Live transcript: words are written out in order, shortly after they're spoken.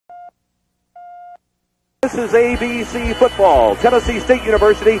This is ABC football. Tennessee State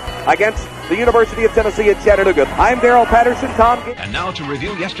University against the University of Tennessee at Chattanooga. I'm Darrell Patterson. And now to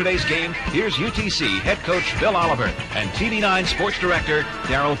review yesterday's game, here's UTC head coach Bill Oliver and TV9 sports director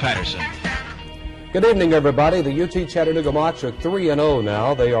Darrell Patterson. Good evening, everybody. The UT Chattanooga Mocs are 3-0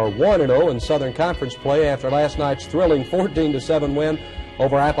 now. They are 1-0 in Southern Conference play after last night's thrilling 14-7 win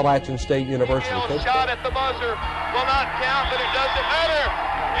over Appalachian State University. Shot at the buzzer will not count, but it doesn't matter.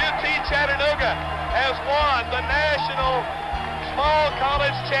 UT Chattanooga has won the National Small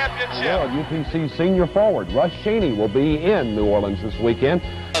College Championship. Well, UTC senior forward Russ Shaney will be in New Orleans this weekend.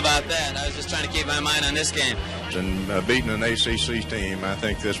 About that, I was just trying to keep my mind on this game. And beating an ACC team, I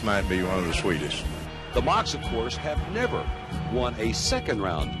think this might be one of the sweetest. The Mocs, of course, have never won a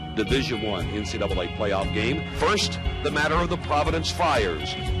second-round Division I NCAA playoff game. First, the matter of the Providence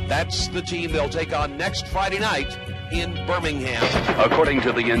Friars. That's the team they'll take on next Friday night in Birmingham. According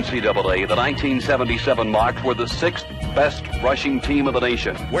to the NCAA, the 1977 Mocs were the 6th best rushing team of the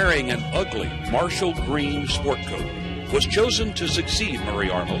nation. Wearing an ugly Marshall green sport coat was chosen to succeed Murray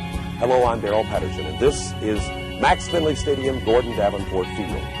Arnold. Hello, I'm Darrell Patterson, and this is Max Finley Stadium, Gordon Davenport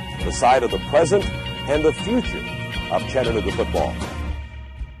Field, the side of the present and the future of Chattanooga football.